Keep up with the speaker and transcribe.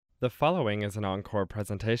The following is an encore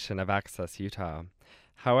presentation of Access Utah.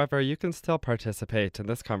 However, you can still participate in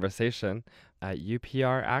this conversation at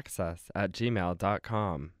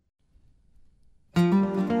upraccess@gmail.com.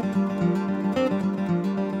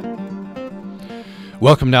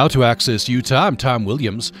 Welcome now to Access Utah. I'm Tom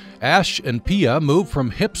Williams. Ash and Pia moved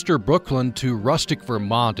from hipster Brooklyn to rustic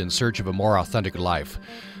Vermont in search of a more authentic life.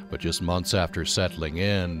 But just months after settling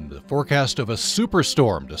in, the forecast of a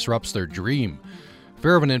superstorm disrupts their dream.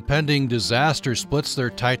 Fear of an impending disaster splits their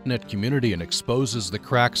tight-knit community and exposes the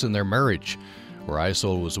cracks in their marriage. Where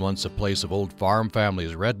Isole was once a place of old farm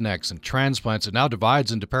families, rednecks, and transplants, it now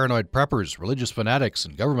divides into paranoid preppers, religious fanatics,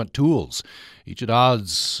 and government tools, each at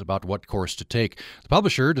odds about what course to take. The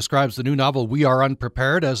publisher describes the new novel We Are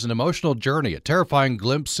Unprepared as an emotional journey, a terrifying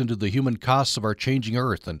glimpse into the human costs of our changing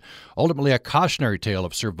earth, and ultimately a cautionary tale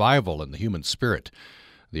of survival and the human spirit.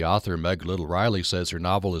 The author, Reilly, says her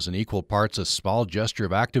novel is in equal parts a small gesture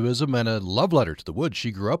of activism and a love letter to the woods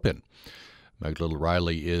she grew up in.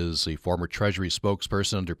 Reilly is a former Treasury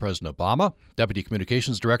spokesperson under President Obama, Deputy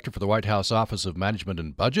Communications Director for the White House Office of Management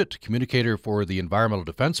and Budget, communicator for the Environmental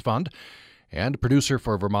Defense Fund, and producer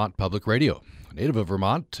for Vermont Public Radio. A native of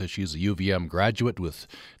Vermont, she's a UVM graduate with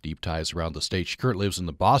deep ties around the state. She currently lives in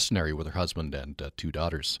the Boston area with her husband and two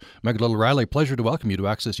daughters. Reilly, pleasure to welcome you to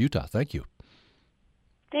Access Utah. Thank you.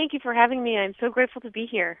 Thank you for having me. I'm so grateful to be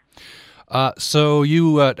here. So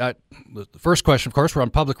the first question, of course, we're on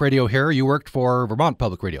public radio here. You worked for Vermont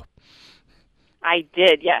Public Radio. I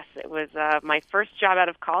did, yes. It was my first job out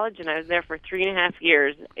of college, and I was there for 3.5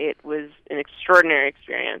 years. It was an extraordinary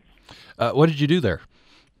experience. What did you do there?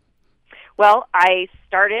 Well, I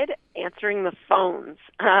started answering the phones.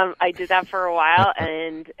 I did that for a while,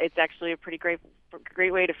 and it's actually a pretty great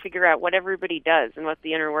way to figure out what everybody does and what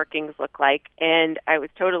the inner workings look like. And I was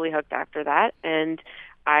totally hooked after that. And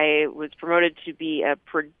I was promoted to be a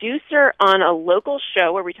producer on a local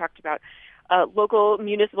show where we talked about local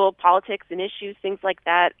municipal politics and issues, things like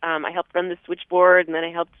that. I helped run the switchboard, and then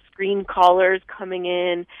I helped screen callers coming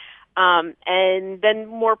in, and then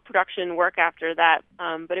more production work after that.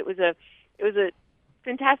 But it was a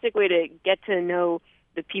fantastic way to get to know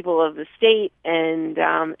the people of the state, and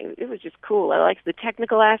it was just cool. I liked the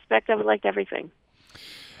technical aspect of it, liked everything.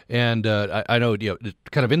 And I know,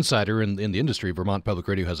 kind of insider in the industry, Vermont Public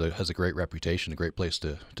Radio has a great reputation, a great place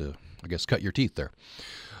to I guess cut your teeth there.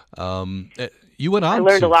 You went on. I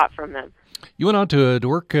learned a lot from them. You went on to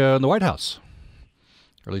work in the White House,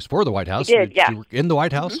 or at least for the White House. I did, yeah. You work in the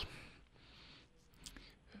White House? Mm-hmm.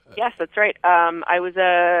 Yes, that's right. I was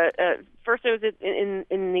first I was in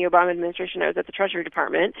the Obama administration. I was at the Treasury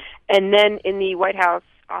Department, and then in the White House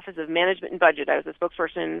Office of Management and Budget, I was a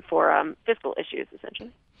spokesperson for fiscal issues,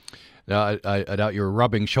 essentially. Now, I doubt you were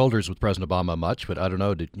rubbing shoulders with President Obama much, but I don't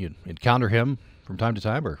know. Did you encounter him from time to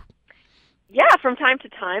time, or? Yeah, from time to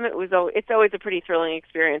time. It's always a pretty thrilling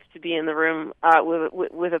experience to be in the room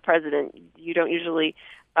with a president. You don't usually.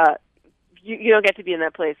 You don't get to be in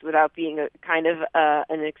that place without being a kind of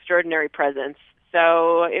an extraordinary presence.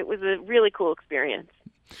 So it was a really cool experience.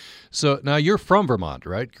 So now you're from Vermont,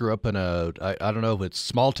 right? Grew up in I don't know if it's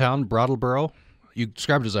small town, Brattleboro. You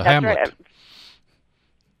described it as a hamlet. Right.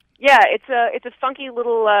 Yeah, it's a funky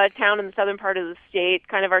little town in the southern part of the state,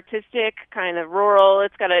 kind of artistic, kind of rural.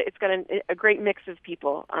 It's got a great mix of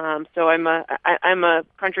people. So I'm a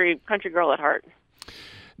country girl at heart.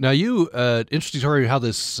 Now, interesting story how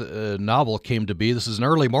this novel came to be. This is an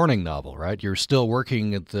early morning novel, right? You're still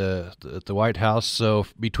working at the White House, so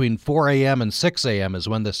between 4 a.m. and 6 a.m. is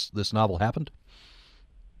when this novel happened?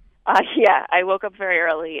 Yeah, I woke up very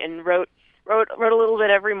early and wrote a little bit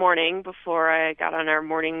every morning before I got on our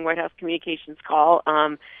morning White House communications call,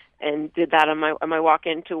 and did that on my walk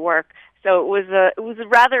into work. So it was a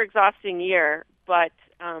rather exhausting year, but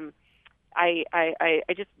I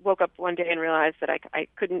just woke up one day and realized that I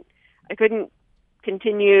couldn't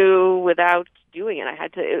continue without doing it.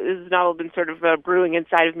 This novel had been sort of brewing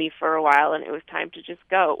inside of me for a while, and it was time to just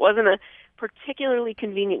go. It wasn't a particularly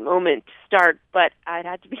convenient moment to start, but it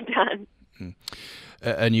had to be done. Mm-hmm.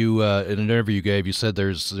 And you, in an interview you gave, you said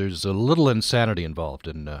there's a little insanity involved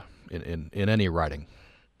in any writing.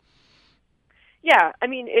 Yeah, I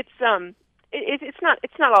mean it's not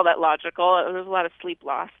all that logical. There's a lot of sleep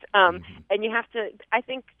lost, and you have to. I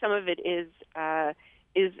think some of it is a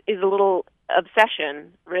little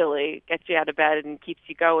obsession. Really gets you out of bed and keeps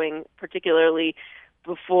you going, particularly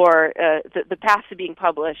before the path to being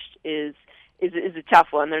published is a tough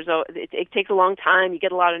one. It takes a long time. You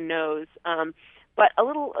get a lot of no's, but a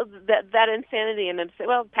little of that insanity and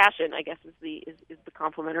passion, I guess, is the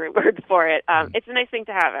complimentary word for it. It's a nice thing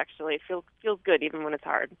to have. Actually, it feels good even when it's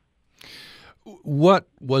hard. What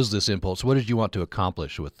was this impulse? What did you want to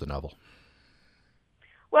accomplish with the novel?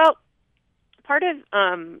 Well, part of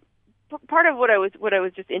what I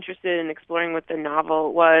was just interested in exploring with the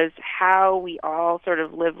novel was how we all sort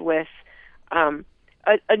of live with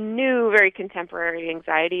a new, very contemporary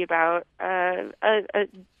anxiety about a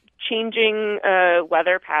changing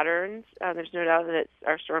weather patterns. There's no doubt that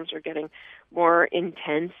our storms are getting more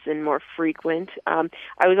intense and more frequent.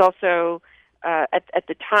 I was also at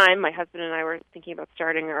the time, my husband and I were thinking about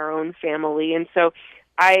starting our own family, and so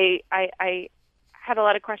I had a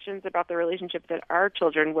lot of questions about the relationship that our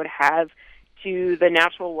children would have to the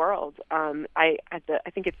natural world. I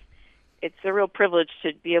think it's a real privilege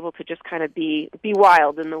to be able to just kind of be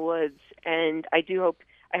wild in the woods, and I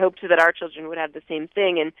hoped that our children would have the same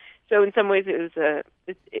thing. And so, in some ways, it's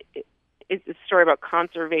a story about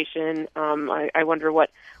conservation. I wonder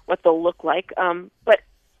what they'll look like, but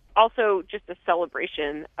also just a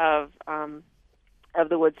celebration of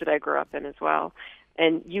the woods that I grew up in as well.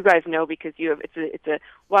 And you guys know, because it's a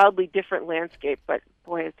wildly different landscape, but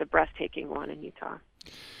boy, it's a breathtaking one in Utah.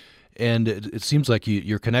 And it seems like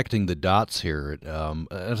you're connecting the dots here. And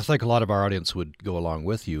I think a lot of our audience would go along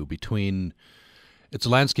with you between it's a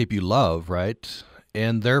landscape you love, right?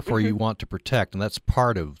 And therefore you want to protect, and that's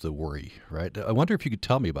part of the worry, right? I wonder if you could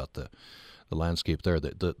tell me about the landscape there,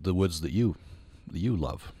 the woods that you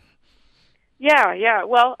love. Yeah.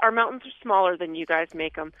 Well, our mountains are smaller than you guys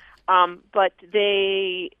make them, but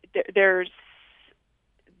there's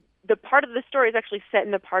the part of the story is actually set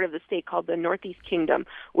in a part of the state called the Northeast Kingdom,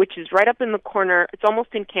 which is right up in the corner. It's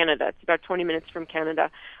almost in Canada. It's about 20 minutes from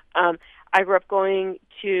Canada. I grew up going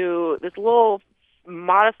to this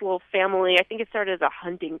modest little family. I think it started as a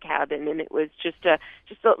hunting cabin, and it was just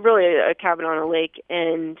really a cabin on a lake.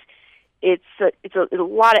 And it's a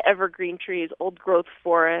lot of evergreen trees, old growth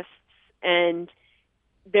forests, and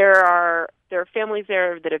there are families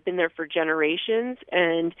there that have been there for generations,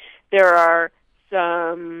 and there are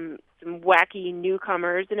some wacky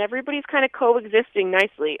newcomers, and everybody's kind of coexisting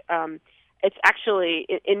nicely. It's actually,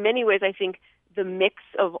 in many ways, I think the mix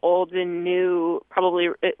of old and new probably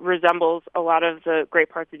resembles a lot of the great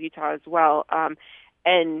parts of Utah as well.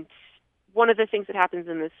 And one of the things that happens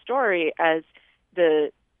in this story, as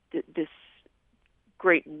this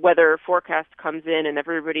great weather forecast comes in and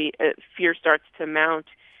everybody fear starts to mount,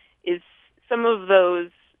 is some of those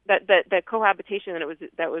that cohabitation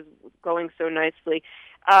that was going so nicely.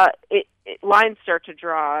 Lines start to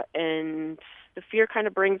draw, and the fear kind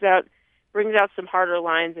of brings out some harder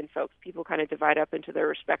lines in folks. People kind of divide up into their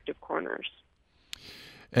respective corners.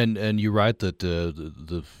 And you write that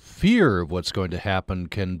the fear of what's going to happen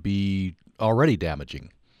can be already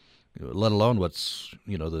damaging, let alone what's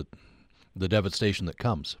the devastation that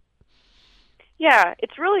comes. Yeah,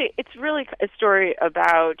 it's really a story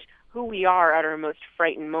about who we are at our most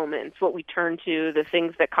frightened moments, what we turn to, the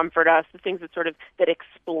things that comfort us, the things that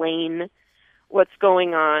explain what's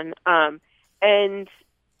going on. And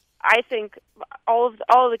I think all of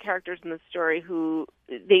the characters in the story, who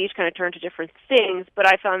they each kind of turn to different things, but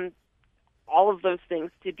I found all of those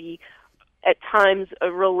things to be at times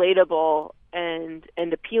relatable and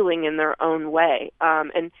appealing in their own way.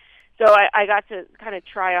 And so I got to kind of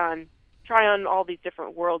try on all these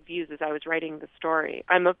different worldviews as I was writing the story.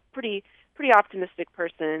 I'm a pretty optimistic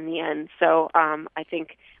person in the end, so I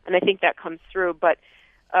think that comes through. But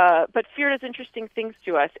fear does interesting things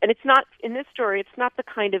to us, and it's not in this story. It's not the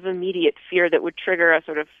kind of immediate fear that would trigger a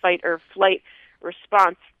sort of fight or flight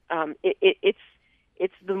response.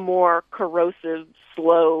 It's the more corrosive,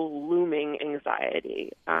 slow, looming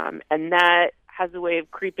anxiety, and that has a way of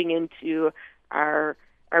creeping into our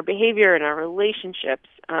behavior and our relationships.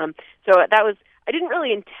 So I didn't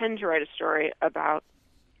really intend to write a story about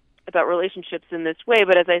relationships in this way,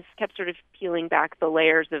 but as I kept sort of peeling back the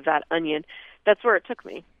layers of that onion, that's where it took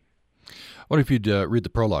me. I wonder if you'd read the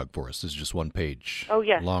prologue for us. This is just one page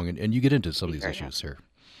long, and you get into some of these issues here.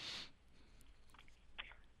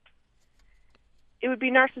 It would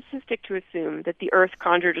be narcissistic to assume that the earth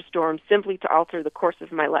conjured a storm simply to alter the course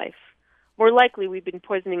of my life. More likely, we've been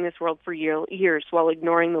poisoning this world for years while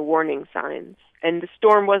ignoring the warning signs. And the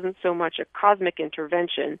storm wasn't so much a cosmic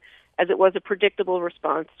intervention as it was a predictable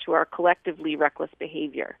response to our collectively reckless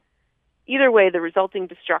behavior. Either way, the resulting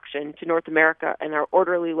destruction to North America and our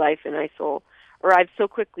orderly life in Isole arrived so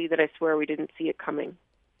quickly that I swear we didn't see it coming.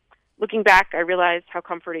 Looking back, I realized how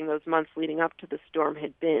comforting those months leading up to the storm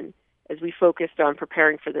had been as we focused on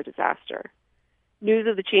preparing for the disaster. News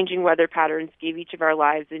of the changing weather patterns gave each of our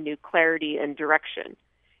lives a new clarity and direction.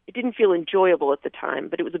 It didn't feel enjoyable at the time,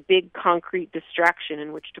 but it was a big, concrete distraction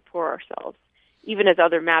in which to pour ourselves, even as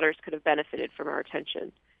other matters could have benefited from our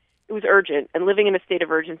attention. urgent, and living in a state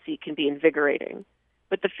of urgency can be invigorating.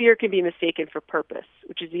 But the fear can be mistaken for purpose,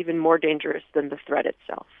 which is even more dangerous than the threat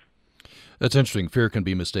itself. That's interesting. Fear can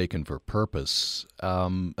be mistaken for purpose.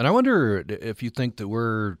 And I wonder if you think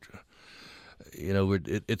that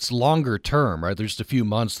it's longer term, right? There's just a few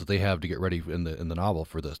months that they have to get ready in the novel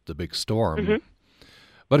for the big storm. Mm-hmm.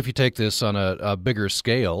 But if you take this on a bigger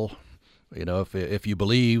scale, if you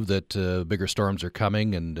believe that bigger storms are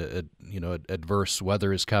coming and adverse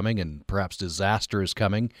weather is coming and perhaps disaster is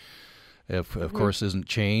coming, if of course isn't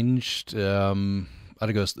changed,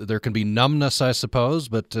 I guess there can be numbness, I suppose.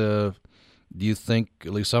 But do you think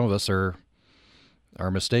at least some of us are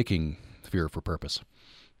mistaking fear for purpose?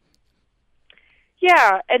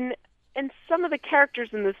 Yeah, and some of the characters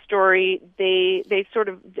in the story, they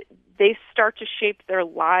start to shape their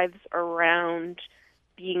lives around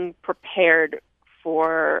being prepared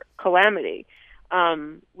for calamity,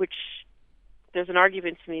 which there's an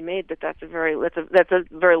argument to be made that's a very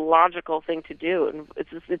logical thing to do, and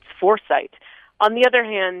it's foresight. On the other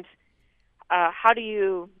hand, how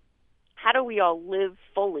do we all live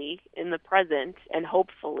fully in the present and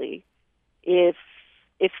hopefully if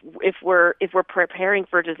we're preparing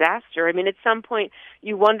for disaster? I mean, at some point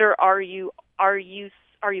you wonder, are you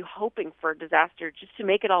hoping for a disaster just to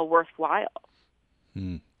make it all worthwhile?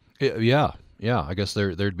 Yeah. I guess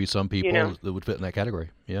there'd be some people that would fit in that category.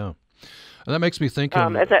 Yeah, and that makes me think.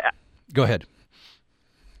 Go ahead.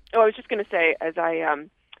 Oh, I was just going to say, as I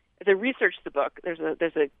researched the book, there's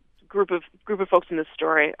a group of folks in this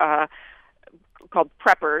story called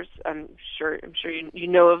preppers. I'm sure you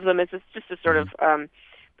know of them. It's just a sort of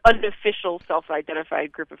unofficial,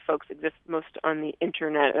 self-identified group of folks that exist most on the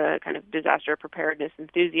internet, kind of disaster preparedness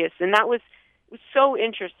enthusiasts, and it was so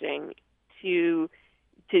interesting to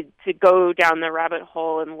go down the rabbit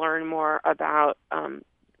hole and learn more about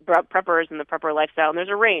preppers and the prepper lifestyle. And there's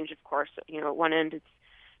a range, of course. At one end, it's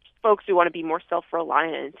just folks who want to be more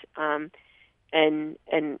self-reliant and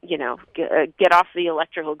get off the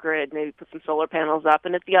electrical grid, maybe put some solar panels up.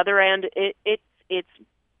 And at the other end, it's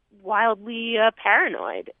wildly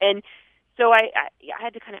paranoid. And so I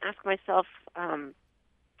had to kind of ask myself,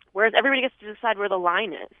 whereas everybody gets to decide where the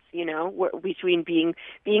line is, between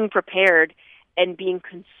being prepared and being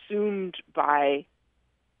consumed by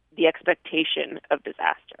the expectation of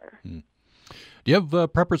disaster. Do you have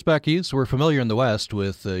preppers back east? We're familiar in the West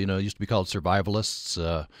with, it used to be called survivalists.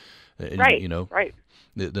 Right. Right.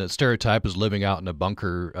 The stereotype is living out in a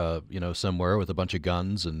bunker, somewhere with a bunch of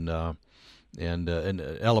guns and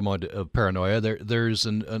an element of paranoia. There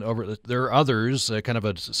are others, kind of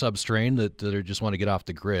a substrain that just want to get off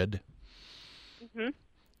the grid. Mm-hmm.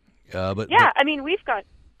 I mean, we've got.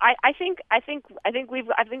 I think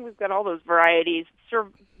we've got all those varieties.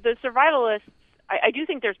 The survivalists, I do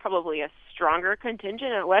think there's probably a stronger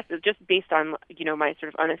contingent at West, just based on my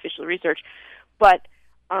sort of unofficial research, but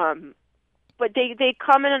they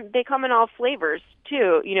come in all flavors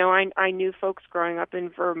too. I knew folks growing up in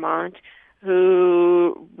Vermont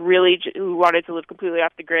who wanted to live completely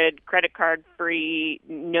off the grid, credit card free,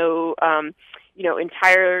 no,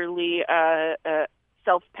 entirely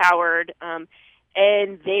self-powered.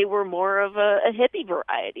 And they were more of a hippie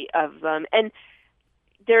variety of them. And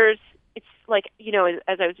it's like,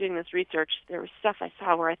 as I was doing this research, there was stuff I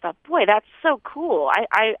saw where I thought, boy, that's so cool.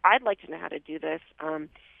 I'd like to know how to do this.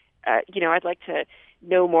 I'd like to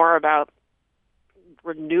know more about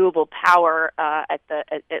renewable power at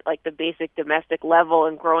the basic domestic level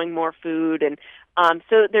and growing more food. And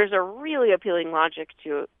so there's a really appealing logic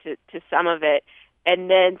to some of it. And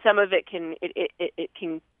then some of it can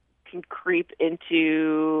creep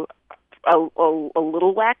into a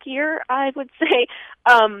little wackier, I would say.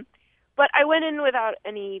 But I went in without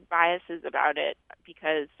any biases about it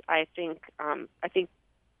because I think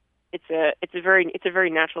it's a very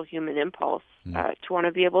natural human impulse to want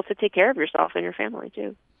to be able to take care of yourself and your family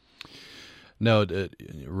too. No,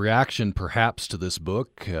 reaction perhaps to this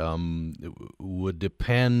book would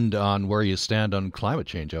depend on where you stand on climate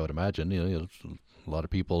change. I would imagine. A lot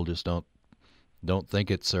of people just don't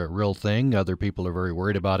think it's a real thing. Other people are very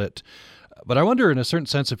worried about it. But I wonder, in a certain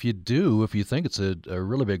sense, if you think it's a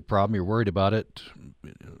really big problem, you're worried about it,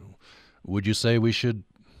 would you say we should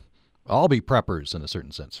all be preppers in a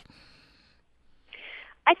certain sense?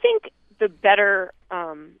 I think the better.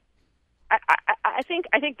 I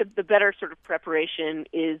think the better sort of preparation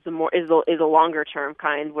is a longer term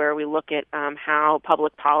kind, where we look at how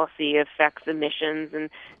public policy affects emissions and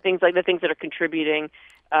things that are contributing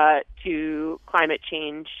to climate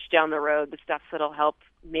change down the road, the stuff that'll help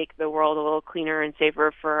make the world a little cleaner and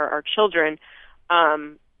safer for our children.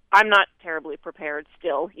 I'm not terribly prepared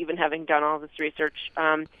still, even having done all this research.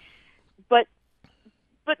 But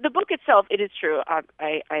the book itself, it is true.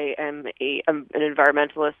 I am I'm an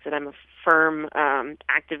environmentalist, and I'm a firm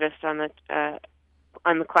activist on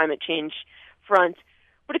the climate change front.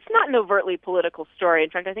 But it's not an overtly political story. In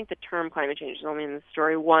fact, I think the term climate change is only in the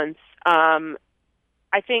story once.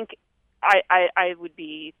 I think I would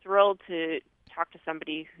be thrilled to talk to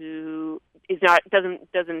somebody who doesn't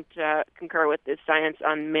concur with this science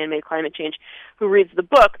on man-made climate change, who reads the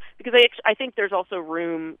book, because I think there's also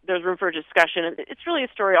room for discussion. It's really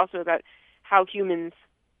a story also about how humans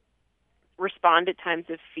respond at times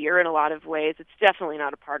of fear in a lot of ways. It's definitely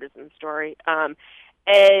not a partisan story,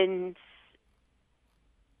 and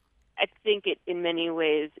I think it in many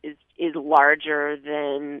ways is larger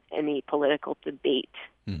than any political debate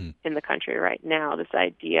in the country right now. This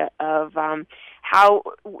idea of how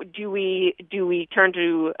do we turn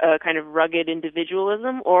to a kind of rugged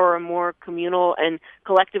individualism or a more communal and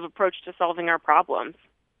collective approach to solving our problems?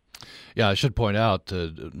 Yeah, I should point out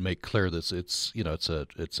to make clear that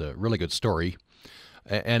it's a really good story,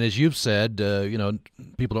 and as you've said,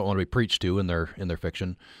 people don't want to be preached to in their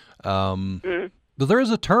fiction. But there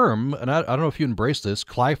is a term, and I don't know if you embrace this,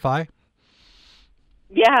 cli-fi.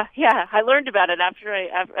 Yeah, I learned about it after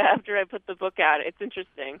I put the book out. It's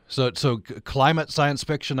interesting. So climate science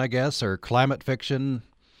fiction, I guess, or climate fiction.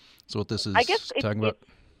 That's what this is talking about.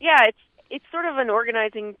 It's sort of an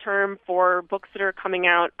organizing term for books that are coming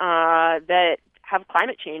out that have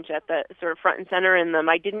climate change at the sort of front and center in them.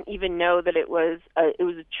 I didn't even know that it was a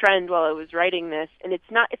trend while I was writing this, and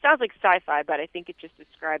it's not. It sounds like sci-fi, but I think it just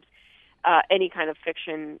describes any kind of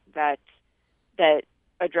fiction that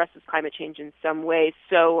addresses climate change in some way.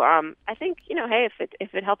 So I think hey,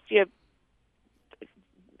 if it helps you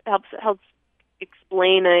helps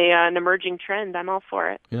explain an emerging trend, I'm all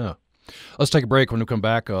for it. Yeah. Let's take a break. When we come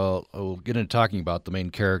back, we'll get into talking about the main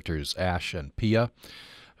characters, Ash and Pia,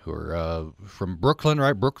 who are from Brooklyn,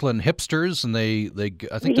 right? Brooklyn hipsters, and I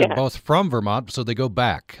think they're both from Vermont, so they go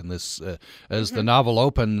back. And this, as the novel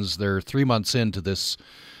opens, they're 3 months into this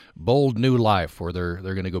bold new life where they're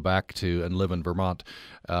going to go back to and live in Vermont.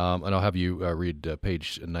 And I'll have you read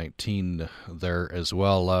page 19 there as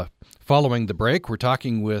well. Following the break, we're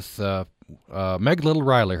talking with Meg Little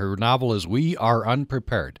Reilly. Her novel is We Are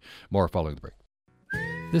Unprepared. More following the break.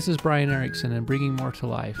 This is Brian Erickson and Bringing More to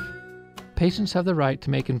Life. Patients have the right to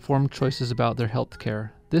make informed choices about their health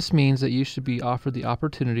care. This means that you should be offered the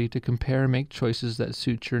opportunity to compare and make choices that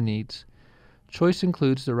suit your needs. Choice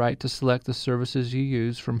includes the right to select the services you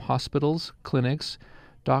use from hospitals, clinics,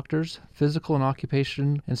 doctors, physical and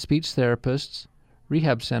occupation and speech therapists,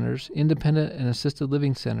 rehab centers, independent and assisted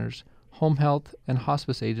living centers, home health and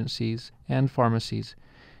hospice agencies, and pharmacies.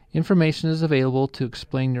 Information is available to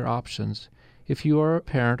explain your options. If you or a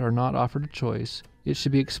parent are not offered a choice, it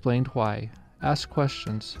should be explained why. Ask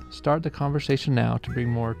questions. Start the conversation now to bring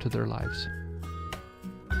more to their lives.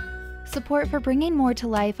 Support for Bringing More to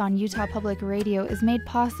Life on Utah Public Radio is made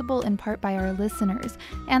possible in part by our listeners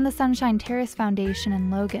and the Sunshine Terrace Foundation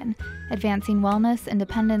in Logan, advancing wellness,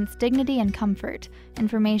 independence, dignity, and comfort.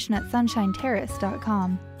 Information at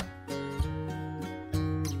sunshineterrace.com.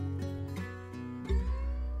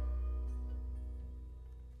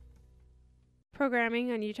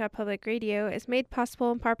 Programming on Utah Public Radio is made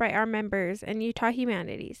possible in part by our members and Utah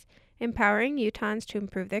Humanities, empowering Utahns to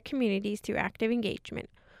improve their communities through active engagement.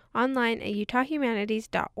 Online at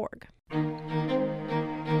utahhumanities.org.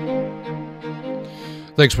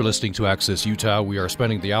 Thanks for listening to Access Utah. We are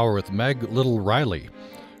spending the hour with Meg Little Reilly.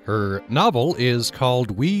 Her novel is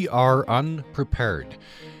called We Are Unprepared.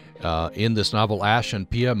 In this novel, Ash and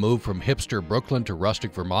Pia move from hipster Brooklyn to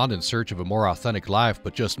rustic Vermont in search of a more authentic life,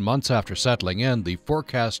 but just months after settling in, the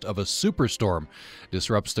forecast of a superstorm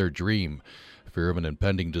disrupts their dream. Fear of an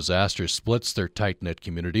impending disaster splits their tight-knit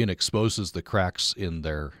community and exposes the cracks in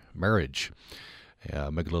their marriage.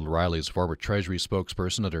 Meg Little Reilly is a former Treasury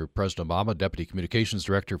spokesperson under President Obama, Deputy Communications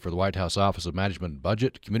Director for the White House Office of Management and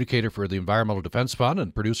Budget, communicator for the Environmental Defense Fund,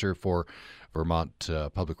 and producer for Vermont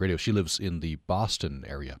Public Radio. She lives in the Boston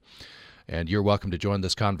area. And you're welcome to join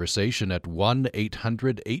this conversation at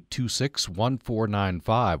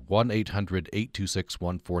 1-800-826-1495,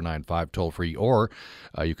 1-800-826-1495, toll-free, or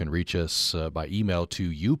you can reach us by email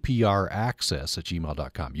to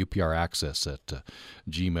upraccess@gmail.com,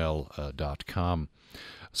 upraccess@gmail.com.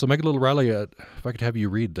 So, Meg Little Reilly, if I could have you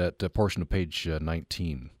read that portion of page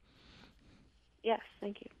 19. Yes,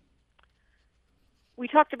 thank you. We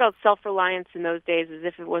talked about self-reliance in those days as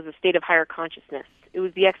if it was a state of higher consciousness. It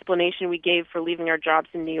was the explanation we gave for leaving our jobs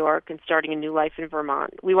in New York and starting a new life in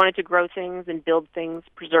Vermont. We wanted to grow things and build things,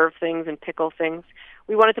 preserve things and pickle things.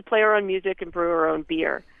 We wanted to play our own music and brew our own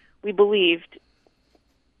beer. We believed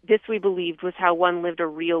This, we believed, was how one lived a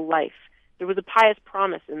real life. There was a pious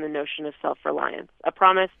promise in the notion of self-reliance, a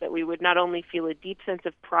promise that we would not only feel a deep sense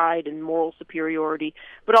of pride and moral superiority,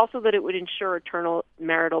 but also that it would ensure eternal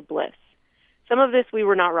marital bliss. Some of this we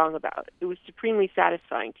were not wrong about. It was supremely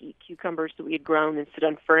satisfying to eat cucumbers that we had grown and sit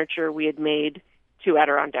on furniture we had made, 2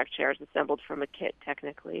 Adirondack chairs assembled from a kit,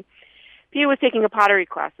 technically. Pia was taking a pottery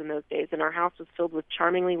class in those days, and our house was filled with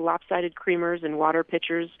charmingly lopsided creamers and water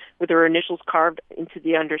pitchers with her initials carved into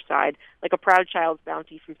the underside, like a proud child's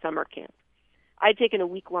bounty from summer camp. I'd taken a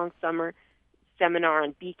week-long summer seminar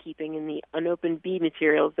on beekeeping, and the unopened bee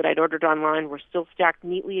materials that I'd ordered online were still stacked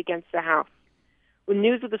neatly against the house. When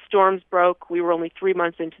news of the storms broke, we were only 3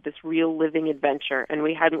 months into this real living adventure, and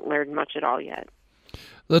we hadn't learned much at all yet.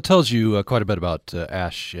 That tells you quite a bit about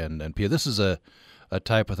Ash and Pia. This is a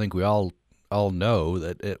type I think we all know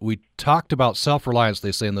that we talked about self-reliance,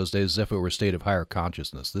 they say in those days, as if it were a state of higher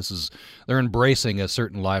consciousness. They're embracing a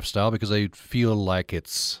certain lifestyle because they feel like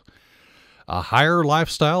it's a higher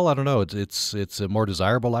lifestyle. I don't know. It's a more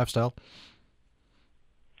desirable lifestyle.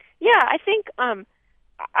 Yeah, I think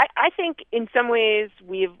I think in some ways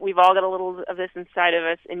we've all got a little of this inside of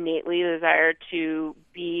us innately, the desire to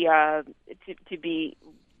be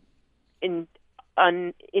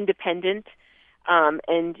independent.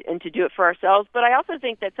 And to do it for ourselves, but I also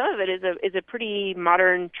think that some of it is a pretty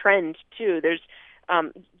modern trend too. There's,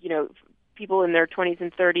 people in their 20s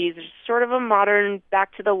and 30s. There's sort of a modern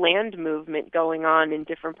back to the land movement going on in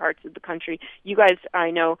different parts of the country. You guys, I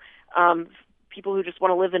know, people who just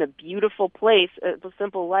want to live in a beautiful place, a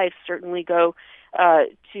simple life, certainly go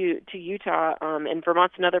to Utah, and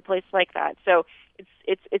Vermont's another place like that. So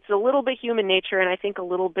it's a little bit human nature, and I think a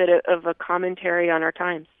little bit of a commentary on our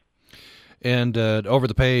times. And over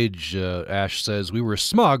the page, Ash says, "We were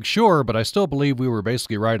smug, sure, but I still believe we were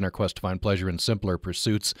basically right in our quest to find pleasure in simpler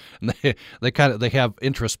pursuits." And they have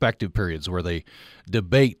introspective periods where they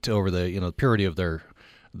debate over the purity of their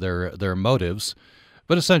motives,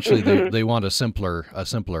 but essentially they want a simpler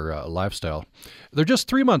lifestyle. They're just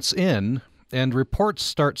 3 months in, and reports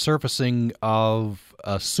start surfacing of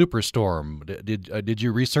a superstorm. Did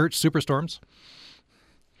you research superstorms?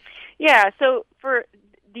 Yeah. So for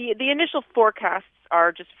the initial forecasts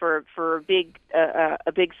are just for a big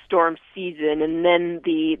storm season, and then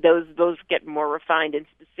those get more refined and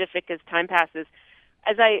specific as time passes.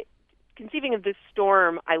 As I conceiving of this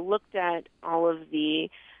storm, I looked at all of the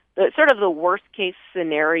sort of the worst case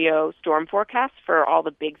scenario storm forecasts for all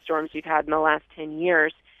the big storms we've had in the last 10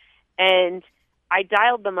 years, and I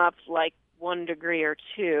dialed them up like 1 degree or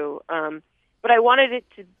 2. But I wanted it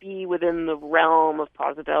to be within the realm of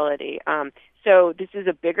plausibility. So this is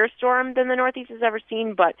a bigger storm than the Northeast has ever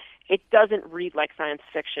seen, but it doesn't read like science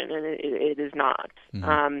fiction, and it is not.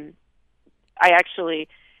 Mm-hmm. I actually,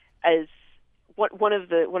 as one of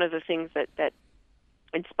the things that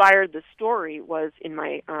inspired the story was in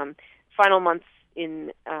my final months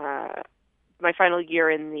in my final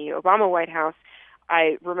year in the Obama White House.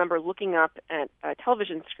 I remember looking up at a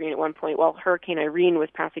television screen at one point while Hurricane Irene was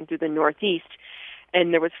passing through the Northeast,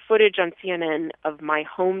 and there was footage on CNN of my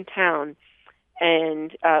hometown,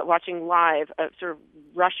 and watching live a sort of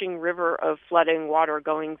rushing river of flooding water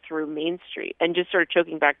going through Main Street, and just sort of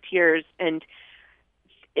choking back tears. And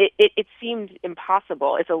it seemed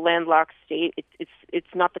impossible. It's a landlocked state.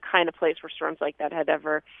 It's not the kind of place where storms like that had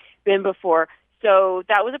ever been before. So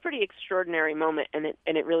that was a pretty extraordinary moment, and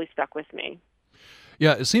it really stuck with me.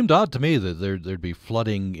 Yeah, it seemed odd to me that there'd be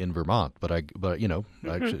flooding in Vermont, but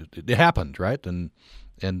actually, it happened, right? And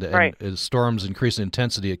right. As storms increase in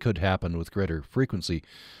intensity, it could happen with greater frequency.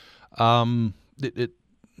 Superstorm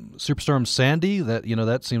Sandy,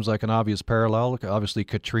 that seems like an obvious parallel. Obviously,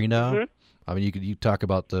 Katrina. Mm-hmm. I mean, you talk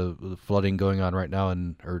about the flooding going on right now,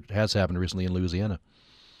 or has happened recently in Louisiana.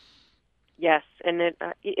 Yes, and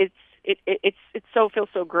it feels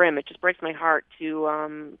so grim. It just breaks my heart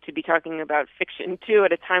to be talking about fiction too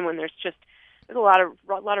at a time when there's a lot of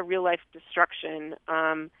real life destruction.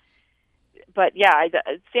 But yeah,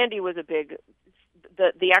 Sandy was a big.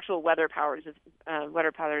 The actual weather patterns of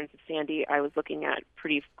Sandy I was looking at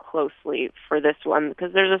pretty closely for this one,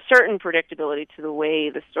 because there's a certain predictability to the way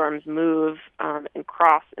the storms move and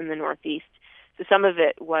cross in the Northeast. So some of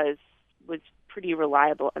it was pretty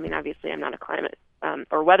reliable. I mean, obviously, I'm not a climate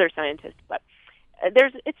or weather scientist, but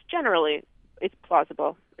it's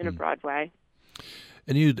plausible in a broad way.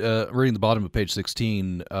 And you, reading the bottom of page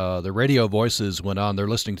 16, the radio voices went on. They're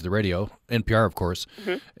listening to the radio, NPR, of course,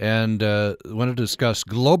 and wanted to discuss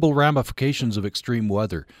global ramifications of extreme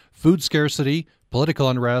weather, food scarcity, political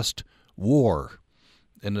unrest, war.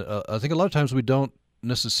 And I think a lot of times we don't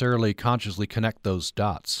necessarily consciously connect those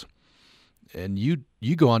dots. and you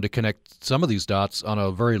go on to connect some of these dots on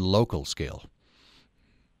a very local scale.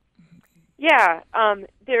 Yeah,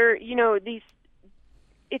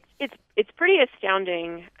 it's pretty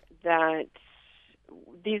astounding that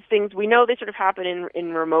these things, we know they sort of happen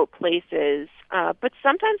in remote places, but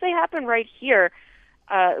sometimes they happen right here.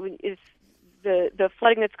 Is the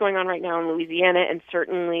flooding that's going on right now in Louisiana, and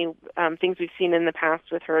certainly things we've seen in the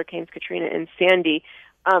past with Hurricanes Katrina and Sandy.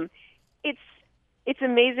 It's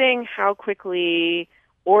amazing how quickly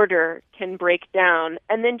order can break down,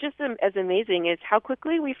 and then just as amazing is how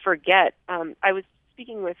quickly we forget. I was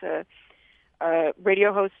speaking with a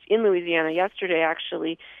radio host in Louisiana yesterday,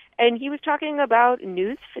 actually, and he was talking about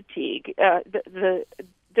news fatigue.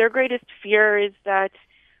 Their greatest fear is that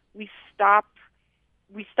we stop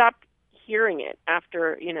hearing it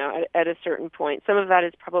after, at a certain point. Some of that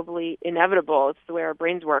is probably inevitable. It's the way our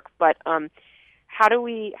brains work. But how do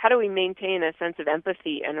we maintain a sense of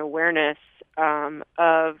empathy and awareness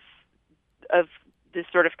of this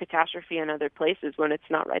sort of catastrophe in other places when it's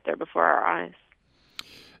not right there before our eyes?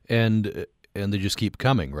 And they just keep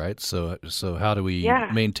coming, right? So how do we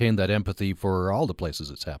maintain that empathy for all the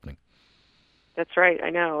places it's happening? That's right. I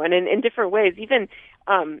know, and in different ways. Even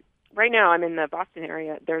right now, I'm in the Boston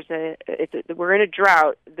area. We're in a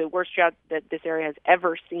drought, the worst drought that this area has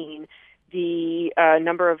ever seen. The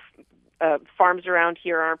number of farms around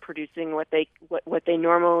here aren't producing what they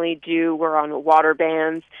normally do. We're on water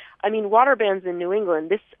bans. I mean, water bans in New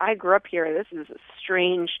England. I grew up here. This is a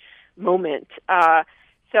strange moment.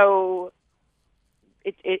 So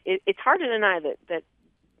it's hard to deny that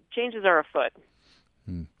changes are afoot.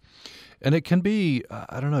 And it can be,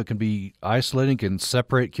 it can be isolating, can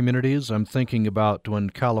separate communities. I'm thinking about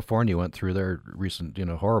when California went through their recent,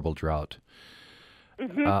 horrible drought.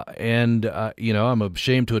 Mm-hmm. I'm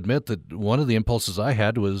ashamed to admit that one of the impulses I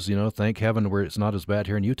had was, thank heaven it's not as bad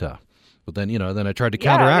here in Utah. But then, then I tried to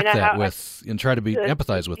counteract that and try to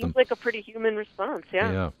empathize with them. Seems like a pretty human response,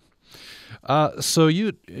 yeah. So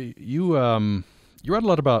you read a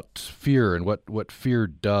lot about fear and what fear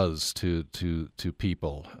does to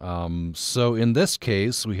people. So in this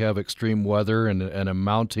case, we have extreme weather and a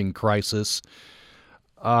mounting crisis.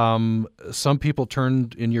 Some people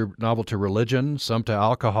turned in your novel to religion, some to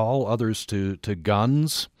alcohol, others to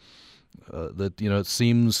guns. It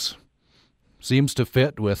seems to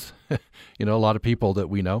fit with a lot of people that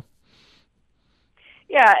we know.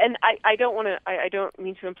 Yeah, and I don't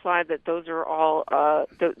mean to imply that those are all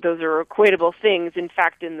those are equatable things. In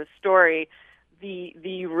fact, in the story,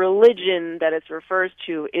 the religion that it refers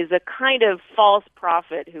to is a kind of false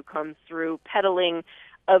prophet who comes through peddling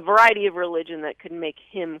a variety of religion that could make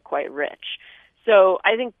him quite rich. So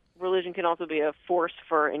I think religion can also be a force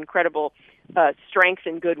for incredible strength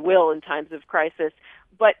and goodwill in times of crisis.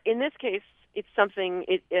 But in this case, it's something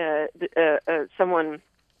someone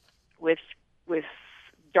with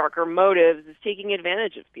darker motives is taking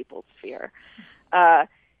advantage of people's fear,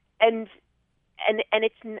 and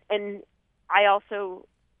I also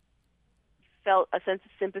felt a sense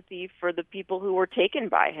of sympathy for the people who were taken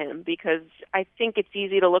by him, because I think it's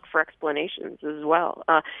easy to look for explanations as well,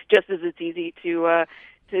 just as it's easy to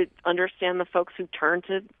understand the folks who turn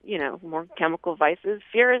to more chemical vices.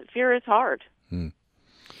 Fear is hard.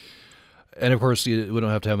 And of course, we don't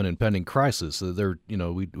have to have an impending crisis.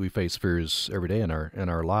 We face fears every day in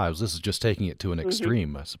our lives. This is just taking it to an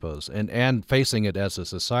extreme, I suppose, and facing it as a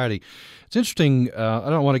society. It's interesting. I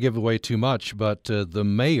don't want to give away too much, but the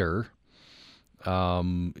mayor,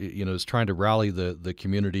 is trying to rally the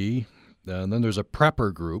community, and then there's a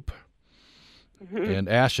prepper group, and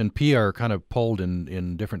Ash and Pia are kind of pulled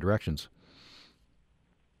in different directions.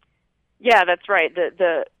 Yeah, that's right.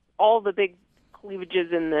 All the big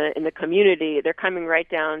cleavages in the community, they're coming right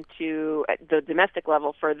down to the domestic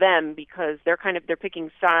level for them, because they're picking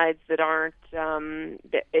sides that aren't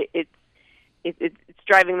it's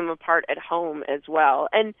driving them apart at home as well.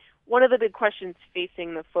 And one of the big questions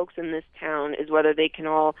facing the folks in this town is whether they can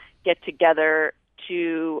all get together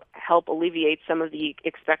to help alleviate some of the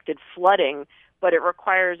expected flooding, but it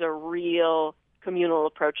requires a real communal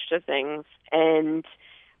approach to things. And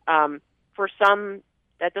for some,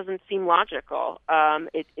 that doesn't seem logical.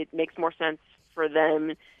 It makes more sense for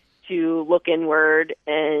them to look inward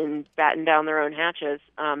and batten down their own hatches.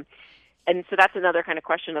 And so that's another kind of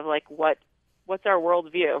question of what's our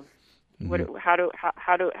worldview? Mm-hmm. How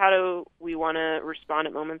do we want to respond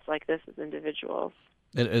at moments like this as individuals?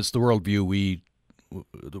 And it's the worldview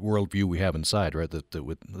we have inside, right?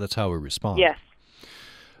 That's how we respond. Yes.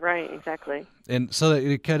 Right, exactly. And so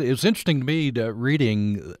it was interesting to me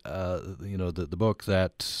reading, the book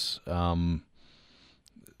that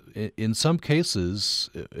in some cases,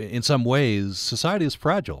 in some ways, society is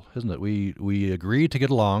fragile, isn't it? We agree to get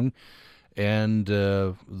along, and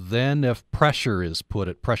then if pressure is put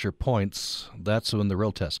at pressure points, that's when the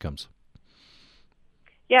real test comes.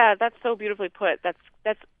 Yeah, that's so beautifully put. That's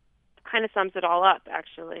kind of sums it all up,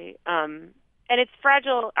 actually. And it's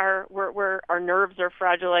fragile. Our nerves are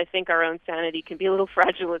fragile. I think our own sanity can be a little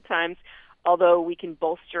fragile at times, although we can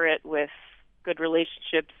bolster it with good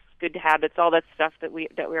relationships, good habits, all that stuff that we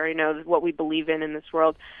already know is what we believe in this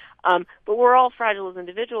world. But we're all fragile as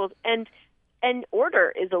individuals, and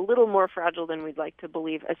order is a little more fragile than we'd like to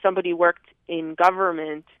believe. As somebody who worked in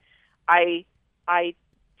government, I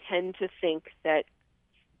tend to think that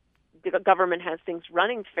the government has things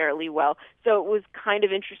running fairly well. So it was kind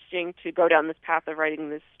of interesting to go down this path of writing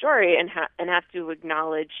this story and have to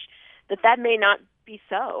acknowledge that may not be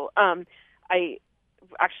so. I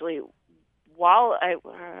actually, while it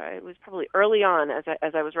was probably early on as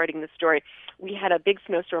I was writing this story, we had a big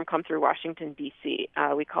snowstorm come through Washington D.C.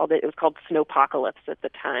 It was called Snowpocalypse at the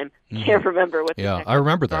time. Mm-hmm. Can't remember what. Yeah, I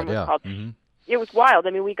remember that. Was yeah. called. Mm-hmm. It was wild.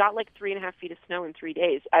 I mean, we got like 3.5 feet of snow in 3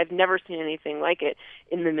 days. I've never seen anything like it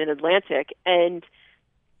in the Mid-Atlantic, and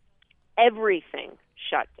everything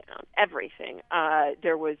shut down. Everything.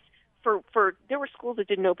 There were schools that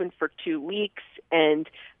didn't open for 2 weeks, and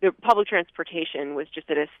the public transportation was just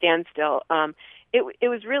at a standstill. It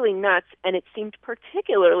was really nuts, and it seemed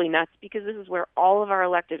particularly nuts because this is where all of our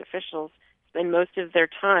elected officials spend most of their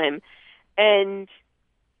time, and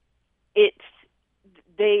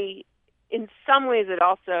in some ways, it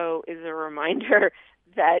also is a reminder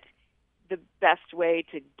that the best way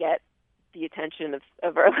to get the attention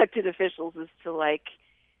of our elected officials is to,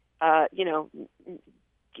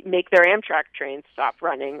 make their Amtrak trains stop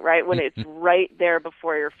running, right? When it's right there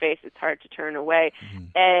before your face, it's hard to turn away. Mm-hmm.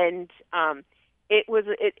 And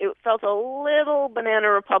it felt a little Banana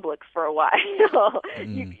Republic for a while.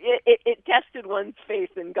 It tested one's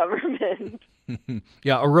faith in government.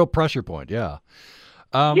 Yeah, a real pressure point, yeah.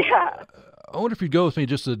 Yeah. I wonder if you'd go with me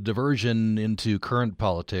just a diversion into current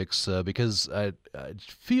politics, because it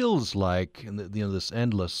feels like in this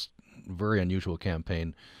endless, very unusual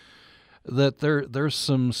campaign that there's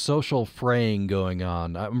some social fraying going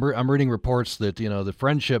on. I'm reading reports that the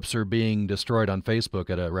friendships are being destroyed on Facebook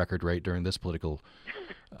at a record rate during this political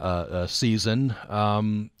season,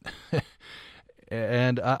 and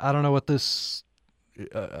I don't know what this.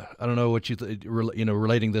 I don't know what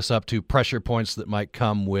relating this up to pressure points that might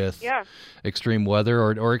come with extreme weather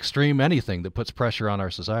or extreme anything that puts pressure on our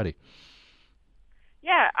society.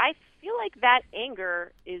 Yeah, I feel like that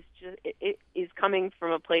anger is coming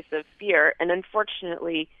from a place of fear, and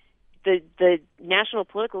unfortunately, the national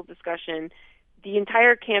political discussion, the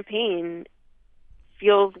entire campaign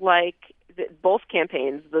feels like both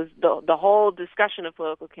campaigns, the whole discussion of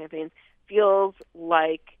political campaigns feels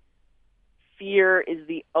like fear is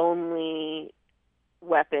the only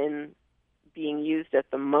weapon being used at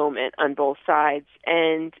the moment on both sides,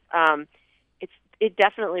 and it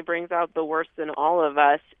definitely brings out the worst in all of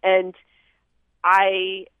us. And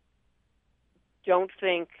I don't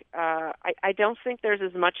think there's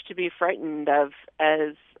as much to be frightened of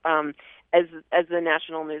as the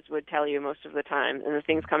national news would tell you most of the time, and the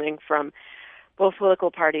things coming from both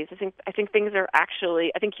political parties. I think things are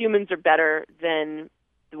actually. I think humans are better than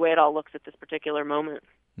the way it all looks at this particular moment.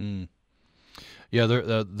 Mm. Yeah,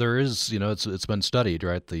 there is, it's been studied,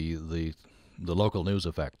 right? The local news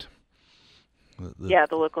effect. The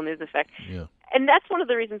local news effect. Yeah. And that's one of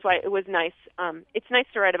the reasons why it was nice. It's nice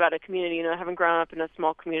to write about a community, having grown up in a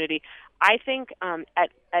small community. I think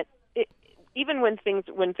even when things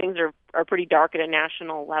are pretty dark at a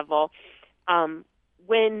national level,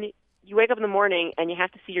 when you wake up in the morning and you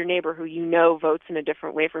have to see your neighbor who votes in a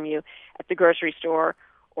different way from you at the grocery store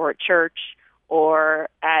or at church or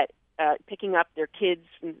at picking up their kids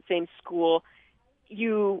from the same school,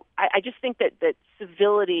 I just think that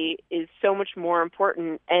civility is so much more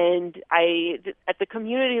important. And at the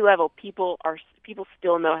community level, people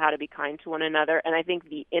still know how to be kind to one another. And I think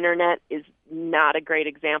the internet is not a great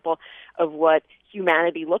example of what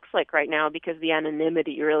humanity looks like right now, because the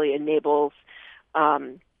anonymity really enables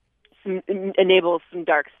some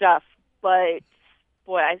dark stuff. But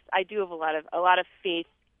boy, I do have a lot of faith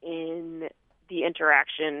in the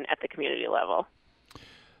interaction at the community level.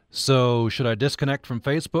 So should I disconnect from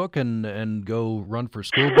Facebook and go run for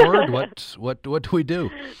school board? What do we do?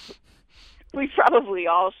 We probably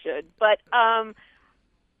all should, but I'm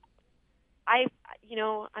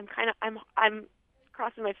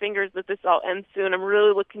crossing my fingers that this all ends soon. I'm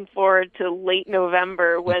really looking forward to late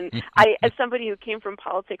November when as somebody who came from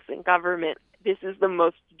politics and government, this is the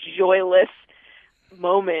most joyless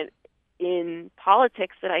moment in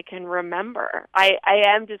politics that I can remember. I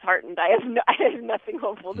am disheartened. I have nothing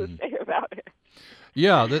hopeful to say about it.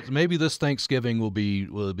 Yeah, maybe this Thanksgiving will be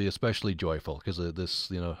especially joyful because this,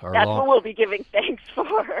 that's what we'll be giving thanks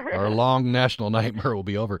for. Our long national nightmare will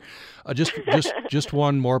be over. Just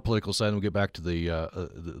one more political side, and we'll get back to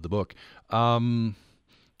the book.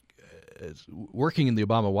 Working in the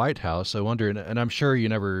Obama White House, I wonder, and I'm sure you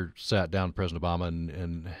never sat down with President Obama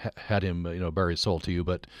and had him, bare his soul to you,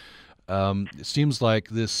 but it seems like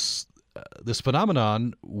this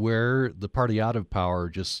phenomenon where the party out of power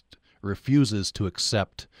just refuses to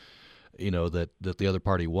accept, that the other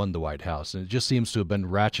party won the White House, and it just seems to have been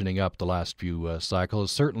ratcheting up the last few cycles.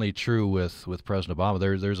 It's certainly true with President Obama.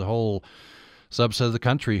 There's a whole subset of the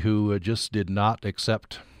country who just did not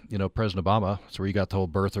accept, President Obama. That's where you got the whole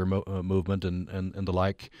birther movement and the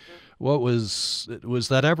like. What was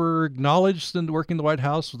that ever acknowledged in working in the White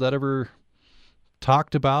House? Was that ever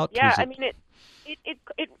talked about? Yeah, I mean,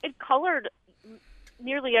 it colored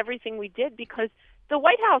nearly everything we did, because the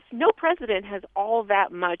White House, no president has all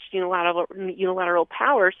that much unilateral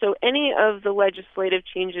power. So any of the legislative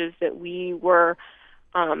changes that we were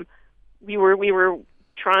trying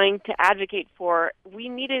to advocate for, we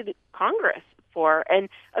needed Congress for. And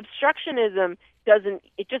obstructionism doesn't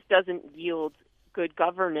yield good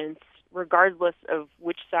governance, regardless of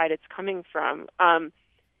which side it's coming from. And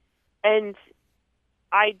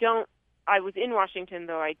I was in Washington,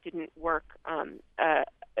 though I didn't work. I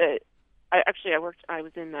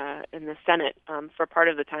was in the Senate for part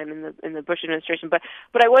of the time in the Bush administration, but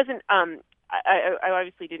I wasn't. I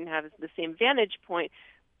obviously didn't have the same vantage point.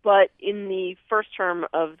 But in the first term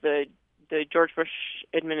of the George Bush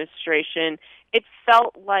administration, it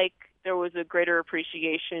felt like there was a greater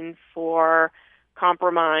appreciation for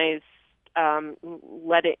compromise, and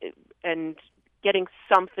getting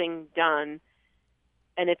something done.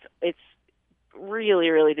 And it's really,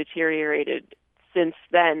 really deteriorated since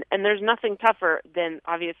then. And there's nothing tougher than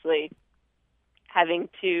obviously having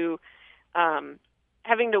to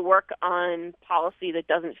work on policy that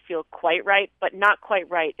doesn't feel quite right, but not quite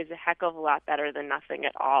right is a heck of a lot better than nothing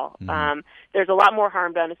at all. Mm-hmm. There's a lot more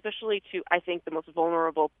harm done, especially to, I think, the most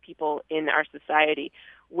vulnerable people in our society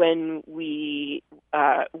when we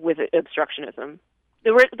with obstructionism.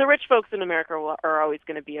 The rich folks in America are always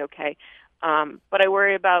going to be okay, but I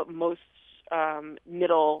worry about most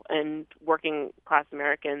middle and working class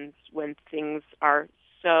Americans when things are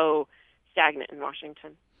so stagnant in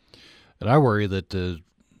Washington. And I worry that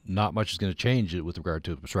not much is going to change with regard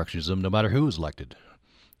to obstructionism, no matter who is elected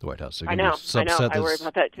the White House. I know. I worry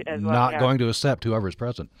about that too, as well. Not going to accept whoever is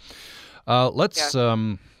president. Let's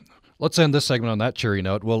end this segment on that cheery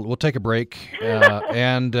note. We'll take a break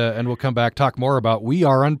and we'll come back, talk more about We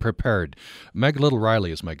Are Unprepared. Meg Little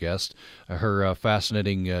Reilly is my guest. Her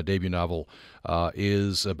fascinating debut novel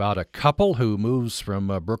is about a couple who moves from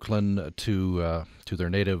Brooklyn to their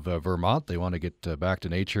native Vermont. They want to get back to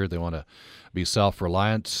nature. They want to be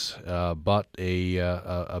self-reliant, but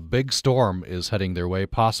a big storm is heading their way,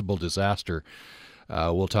 possible disaster.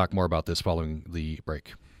 We'll talk more about this following the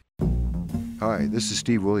break. Hi, this is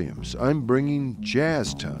Steve Williams. I'm bringing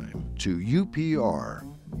Jazz Time to UPR.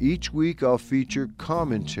 Each week I'll feature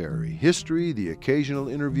commentary, history, the occasional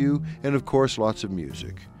interview, and of course lots of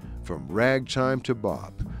music. From ragtime to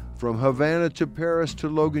bop, from Havana to Paris to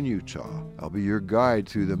Logan, Utah, I'll be your guide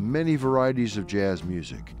through the many varieties of jazz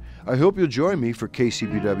music. I hope you'll join me for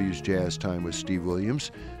KCBW's Jazz Time with Steve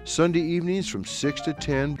Williams, Sunday evenings from 6 to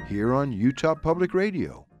 10 here on Utah Public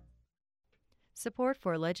Radio. Support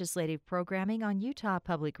for legislative programming on Utah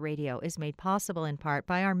Public Radio is made possible in part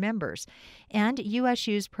by our members and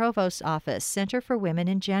USU's Provost's Office Center for Women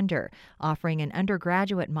and Gender, offering an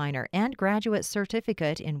undergraduate minor and graduate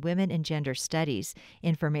certificate in Women and Gender Studies.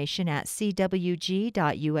 Information at cwg.usu.edu.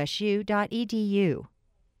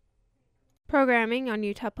 Programming on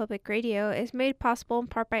Utah Public Radio is made possible in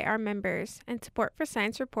part by our members, and support for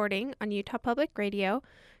science reporting on Utah Public Radio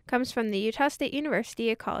comes from the Utah State University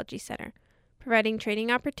Ecology Center, providing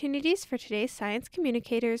training opportunities for today's science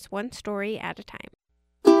communicators one story at a time.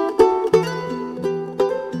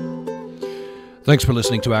 Thanks for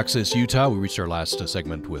listening to Access Utah. We reached our last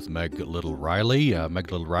segment with Meg Little Reilly.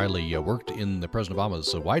 Meg Little Reilly worked in the President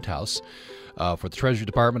Obama's White House for the Treasury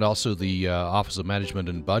Department, also the Office of Management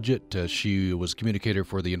and Budget. She was a communicator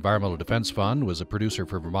for the Environmental Defense Fund, was a producer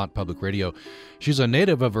for Vermont Public Radio. She's a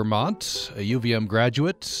native of Vermont, a UVM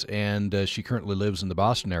graduate, and she currently lives in the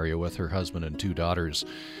Boston area with her husband and two daughters.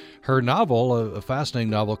 Her novel, a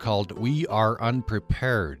fascinating novel called We Are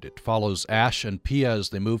Unprepared. It follows Ash and Pia as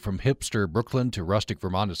they move from hipster Brooklyn to rustic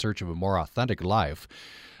Vermont in search of a more authentic life.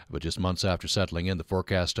 But just months after settling in, the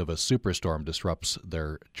forecast of a superstorm disrupts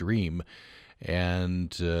their dream.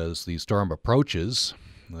 And as the storm approaches,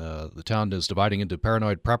 the town is dividing into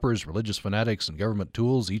paranoid preppers, religious fanatics, and government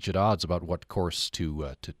tools, each at odds about what course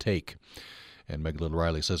to take. And Meg Little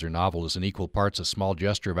Reilly says her novel is in equal parts a small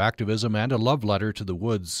gesture of activism and a love letter to the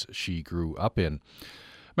woods she grew up in.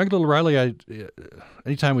 Meg Little Reilly,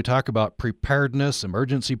 anytime we talk about preparedness,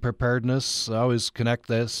 emergency preparedness, I always connect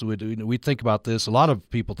this. We think about this. A lot of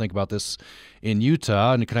people think about this in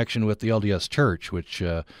Utah in connection with the LDS Church, which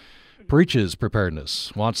preaches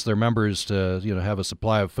preparedness, wants their members to have a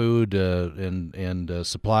supply of food and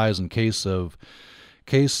supplies in case of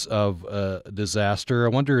disaster. I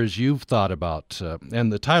wonder, as you've thought about,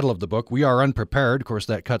 and the title of the book, We Are Unprepared, of course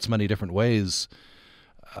that cuts many different ways.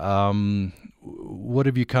 What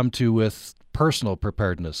have you come to with personal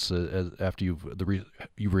preparedness after you've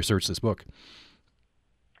researched this book?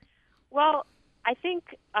 Well, I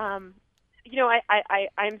think I'm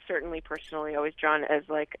certainly personally always drawn as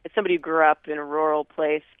somebody who grew up in a rural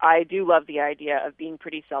place. I do love the idea of being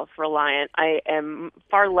pretty self-reliant. I am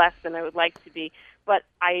far less than I would like to be, but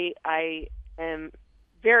I am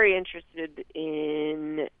very interested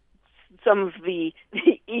in some of the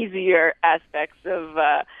easier aspects of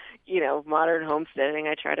modern homesteading.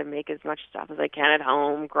 I try to make as much stuff as I can at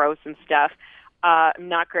home, grow some stuff. I'm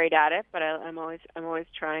not great at it, but I'm always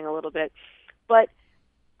trying a little bit. But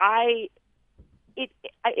it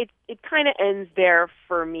kind of ends there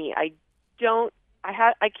for me. I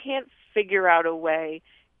can't figure out a way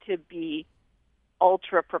to be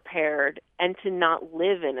ultra prepared and to not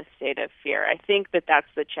live in a state of fear. I think that's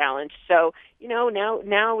the challenge. So,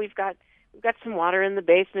 now we've got some water in the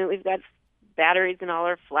basement. We've got batteries in all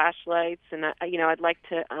our flashlights, and I'd like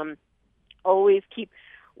to always keep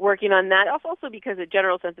working on that. Also because a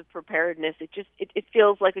general sense of preparedness, it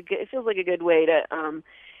feels like a good way to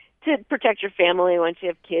protect your family once you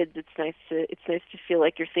have kids. It's nice to feel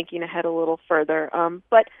like you're thinking ahead a little further.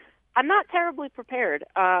 But I'm not terribly prepared.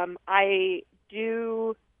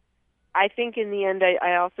 I think in the end,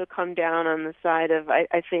 I also come down on the side of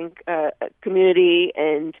I think community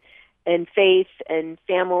and faith and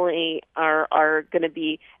family are going to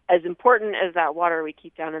be as important as that water we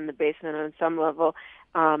keep down in the basement on some level.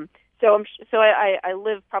 So I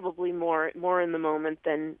live probably more in the moment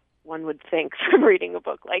than one would think from reading a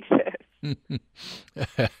book like this.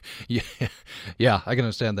 Yeah, I can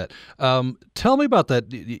understand that. Tell me about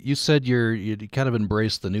that. You said you kind of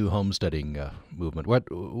embraced the new homesteading movement.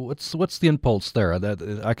 What's the impulse there?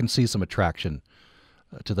 That I can see some attraction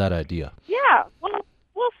to that idea. Yeah, well,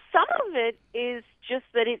 some of it is just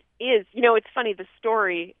that it is. It's funny. The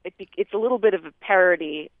story it's a little bit of a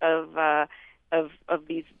parody of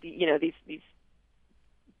these these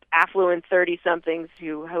affluent 30-somethings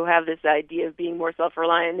who have this idea of being more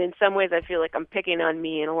self-reliant. And in some ways, I feel like I'm picking on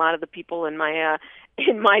me and a lot of the people in my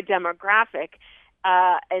demographic,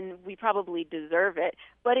 and we probably deserve it.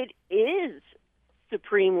 But it is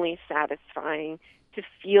supremely satisfying to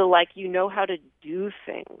feel like you know how to do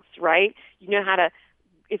things, right?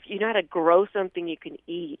 If you know how to grow something you can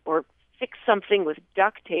eat or fix something with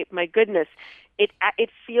duct tape. My goodness, it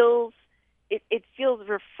feels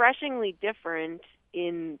refreshingly different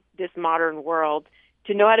in this modern world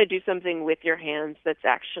to know how to do something with your hands that's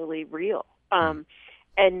actually real. And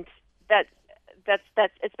that's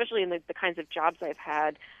especially in the kinds of jobs I've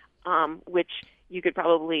had, which you could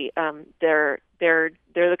probably they're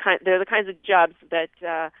the kinds of jobs that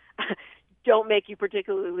don't make you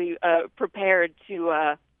particularly prepared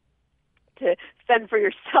to fend for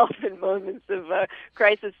yourself in moments of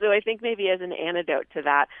crisis. So I think maybe as an antidote to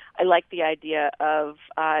that, I like the idea of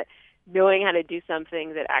knowing how to do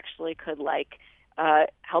something that actually could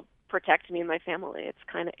help protect me and my family. It's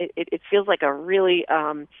kind of it feels like a really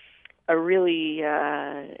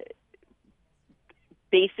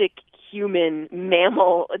basic human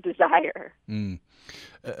mammal desire. And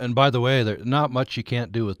by the way, there's not much you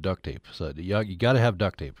can't do with duct tape. So you got to have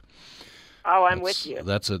duct tape. Oh, I'm with you.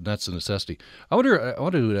 That's a necessity. I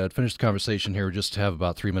want to finish the conversation here. Just have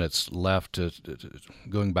about 3 minutes left,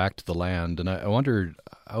 going back to the land. And I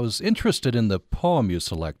was interested in the poem you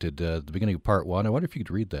selected at the beginning of part one. I wonder if you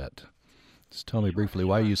could read that. Just tell me briefly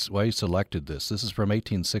why you selected this. This is from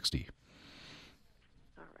 1860.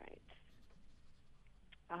 All right.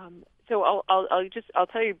 So I'll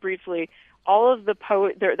tell you briefly. All of the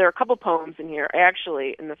there are a couple poems in here.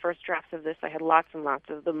 In the first draft of this, I had lots and lots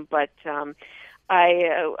of them, but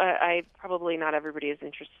I probably not everybody is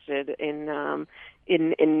interested in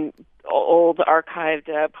old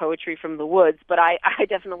archived poetry from the woods, but I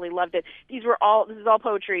definitely loved it. This is all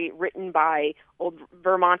poetry written by old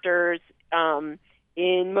Vermonters in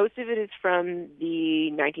Most of it is from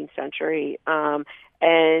the 19th century,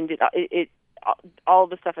 and all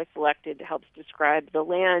the stuff I selected helps describe the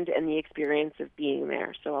land and the experience of being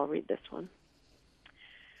there. So I'll read this one.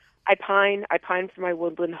 I pine for my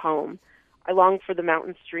woodland home. I long for the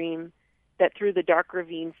mountain stream that through the dark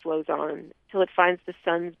ravine flows on till it finds the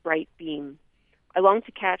sun's bright beam. I long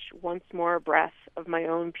to catch once more a breath of my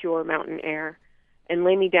own pure mountain air and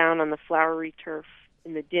lay me down on the flowery turf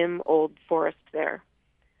in the dim old forest there.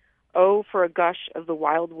 Oh, for a gush of the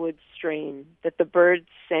wildwood strain that the birds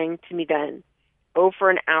sang to me then. Oh, for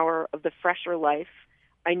an hour of the fresher life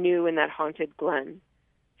I knew in that haunted glen.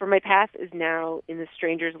 For my path is now in the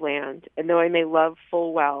stranger's land, and though I may love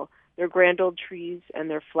full well their grand old trees and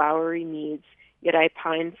their flowery meads, yet I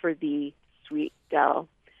pine for thee, sweet dell.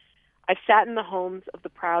 I've sat in the homes of the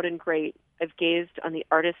proud and great, I've gazed on the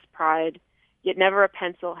artist's pride, yet never a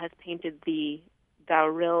pencil has painted thee, thou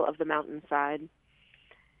rill of the mountainside.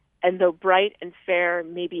 And though bright and fair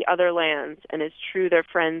may be other lands, and as true their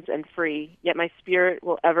friends and free, yet my spirit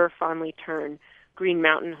will ever fondly turn, Green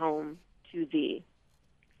Mountain Home, to thee.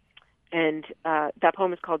 And that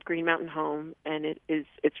poem is called Green Mountain Home, and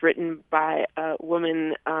it's written by a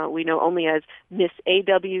woman we know only as Miss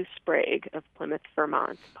A.W. Sprague of Plymouth,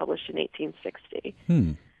 Vermont, published in 1860.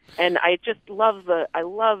 And I just love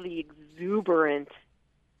the exuberant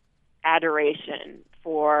adoration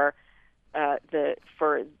for the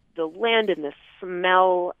land and the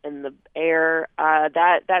smell and the air.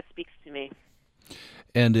 That speaks to me.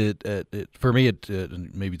 And it for me,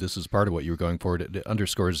 maybe this is part of what you were going for. It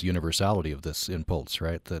underscores the universality of this impulse,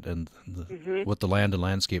 right? What the land and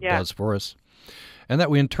landscape does for us, and that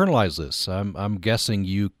we internalize this. I'm guessing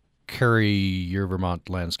you carry your Vermont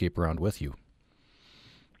landscape around with you.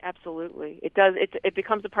 Absolutely, it does. It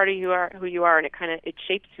becomes a part of who you are, and it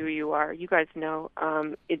shapes who you are. You guys know,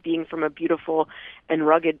 it being from a beautiful and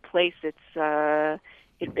rugged place.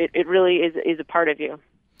 It really is a part of you.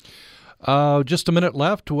 Just a minute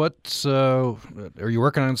left. Are you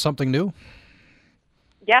working on something new?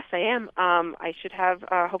 Yes, I am. I should have,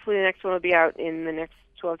 hopefully the next one will be out in the next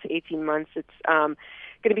 12 to 18 months. It's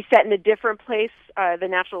going to be set in a different place. The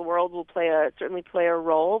natural world will certainly play a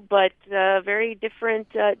role, but very different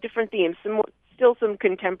themes. Still some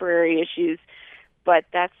contemporary issues, but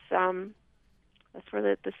that's where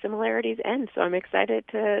the similarities end. So I'm excited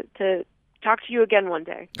to talk to you again one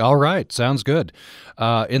day. All right. Sounds good.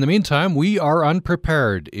 In the meantime, We Are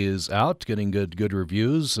Unprepared is out, getting good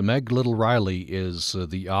reviews. Meg Little Reilly is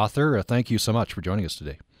the author. Thank you so much for joining us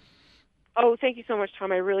today. Oh, thank you so much,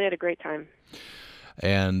 Tom. I really had a great time.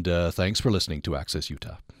 And thanks for listening to Access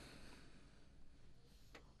Utah.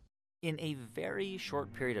 In a very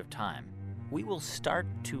short period of time, we will start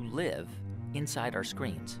to live inside our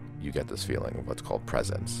screens. You get this feeling of what's called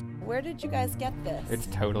presence. Where did you guys get this? It's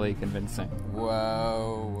totally convincing.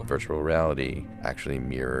 Whoa. Virtual reality actually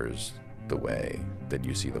mirrors the way that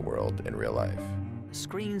you see the world in real life.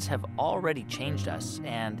 Screens have already changed us,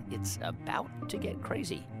 and it's about to get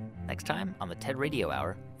crazy. Next time on the TED Radio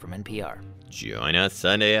Hour from NPR. Join us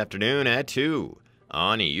Sunday afternoon at 2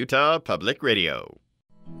 on Utah Public Radio.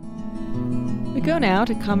 We go now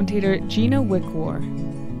to commentator Gina Wickwar.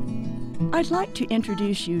 I'd like to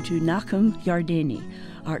introduce you to Nachum Yardeni,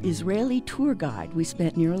 our Israeli tour guide we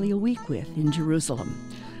spent nearly a week with in Jerusalem.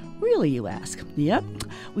 Really, you ask? Yep.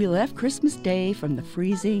 We left Christmas Day from the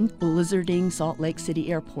freezing, blizzarding Salt Lake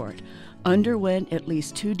City airport, underwent at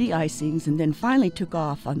least 2 de-icings, and then finally took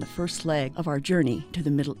off on the first leg of our journey to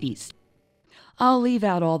the Middle East. I'll leave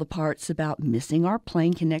out all the parts about missing our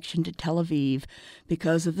plane connection to Tel Aviv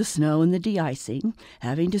because of the snow and the de-icing,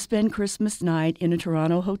 having to spend Christmas night in a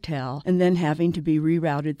Toronto hotel, and then having to be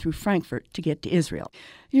rerouted through Frankfurt to get to Israel.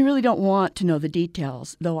 You really don't want to know the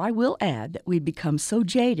details, though I will add that we'd become so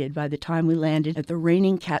jaded by the time we landed at the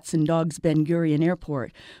raining cats and dogs Ben Gurion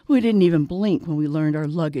Airport, we didn't even blink when we learned our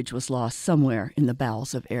luggage was lost somewhere in the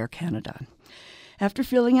bowels of Air Canada. After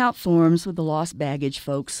filling out forms with the lost baggage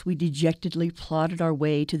folks, we dejectedly plodded our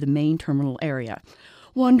way to the main terminal area,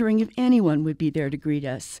 wondering if anyone would be there to greet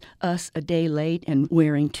us a day late and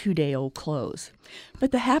wearing 2-day-old clothes.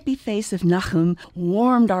 But the happy face of Nachum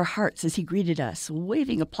warmed our hearts as he greeted us.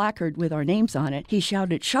 Waving a placard with our names on it, he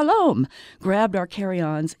shouted, "Shalom!" grabbed our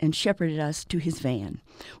carry-ons, and shepherded us to his van.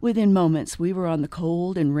 Within moments, we were on the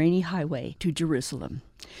cold and rainy highway to Jerusalem.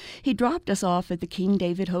 He dropped us off at the King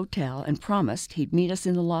David Hotel and promised he'd meet us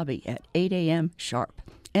in the lobby at 8 a.m. sharp.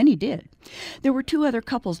 And he did. There were 2 other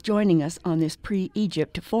couples joining us on this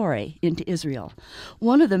pre-Egypt foray into Israel.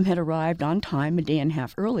 One of them had arrived on time a day and a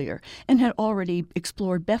half earlier and had already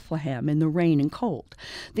explored Bethlehem in the rain and cold.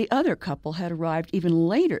 The other couple had arrived even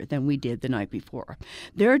later than we did the night before.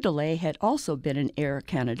 Their delay had also been an Air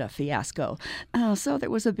Canada fiasco, so there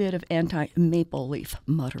was a bit of anti-maple leaf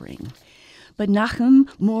muttering. But Nachum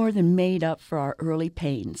more than made up for our early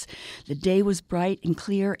pains. The day was bright and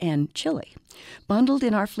clear and chilly. Bundled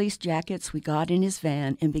in our fleece jackets, we got in his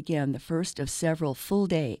van and began the first of several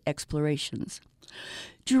full-day explorations.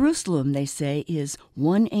 Jerusalem, they say, is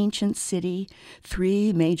one ancient city,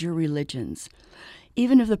 3 major religions.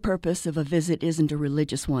 Even if the purpose of a visit isn't a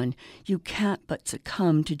religious one, you can't but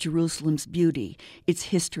succumb to Jerusalem's beauty, its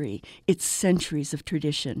history, its centuries of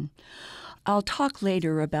tradition. I'll talk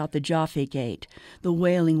later about the Jaffe Gate, the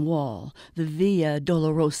Wailing Wall, the Via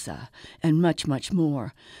Dolorosa, and much, much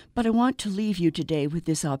more. But I want to leave you today with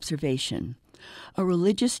this observation. A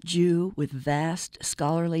religious Jew with vast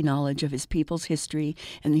scholarly knowledge of his people's history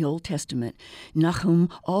and the Old Testament,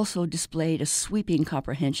 Nachum also displayed a sweeping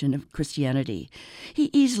comprehension of Christianity.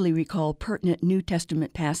 He easily recalled pertinent New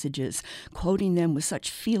Testament passages, quoting them with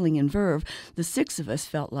such feeling and verve, the 6 of us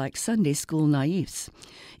felt like Sunday school naïfs.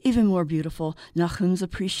 Even more beautiful, Nachum's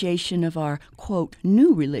appreciation of our, quote,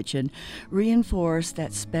 new religion reinforced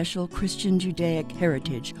that special Christian Judaic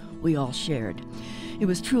heritage we all shared. It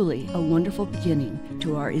was truly a wonderful beginning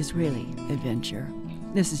to our Israeli adventure.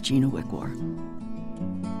 This is Gina Wickwar.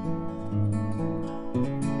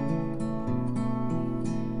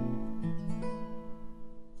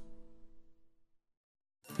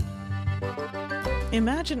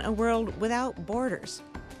 Imagine a world without borders.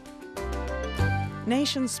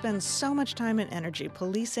 Nations spend so much time and energy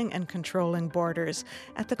policing and controlling borders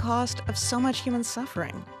at the cost of so much human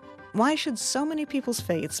suffering. Why should so many people's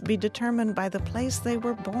fates be determined by the place they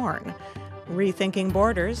were born? Rethinking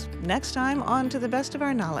Borders, next time on To the Best of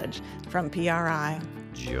Our Knowledge from PRI.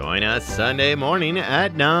 Join us Sunday morning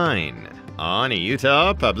at 9 on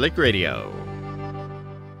Utah Public Radio.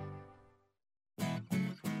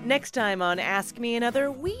 Next time on Ask Me Another,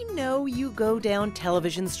 we know you go down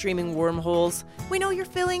television streaming wormholes. We know you're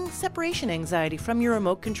feeling separation anxiety from your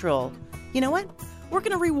remote control. You know what? We're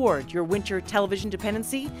going to reward your winter television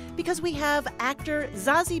dependency because we have actor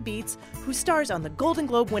Zazie Beetz, who stars on the Golden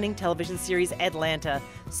Globe-winning television series Atlanta.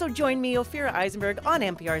 So join me, Ophira Eisenberg, on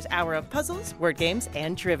NPR's Hour of Puzzles, Word Games,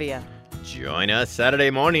 and Trivia. Join us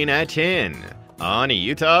Saturday morning at 10 on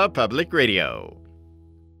Utah Public Radio.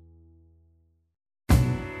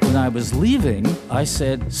 When I was leaving, I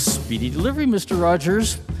said, "Speedy delivery, Mr.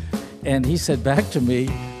 Rogers." And he said back to me,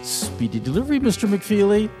 "Speedy delivery, Mr.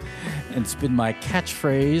 McFeely." And it's been my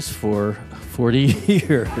catchphrase for 40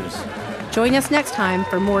 years. Join us next time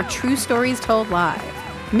for more true stories told live.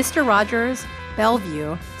 Mr. Rogers,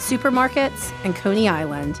 Bellevue, supermarkets, and Coney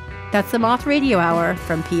Island. That's the Moth Radio Hour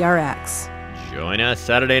from PRX. Join us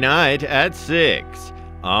Saturday night at 6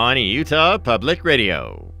 on Utah Public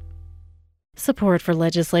Radio. Support for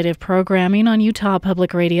legislative programming on Utah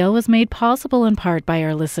Public Radio was made possible in part by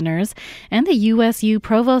our listeners and the USU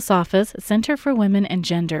Provost Office Center for Women and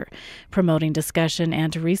Gender, promoting discussion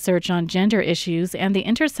and research on gender issues and the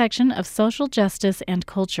intersection of social justice and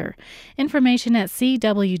culture. Information at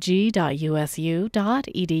cwg.usu.edu.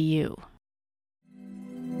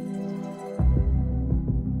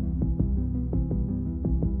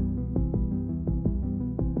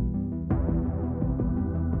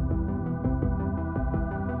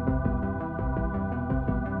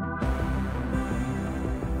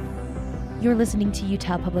 You're listening to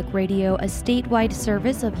Utah Public Radio, a statewide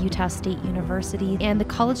service of Utah State University and the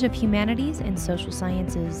College of Humanities and Social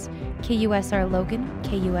Sciences. KUSR Logan,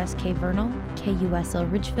 KUSK Vernal,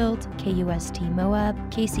 KUSL Ridgefield, KUST Moab,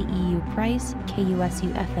 KCEU Price,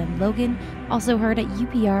 KUSU FM Logan, also heard at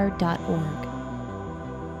upr.org.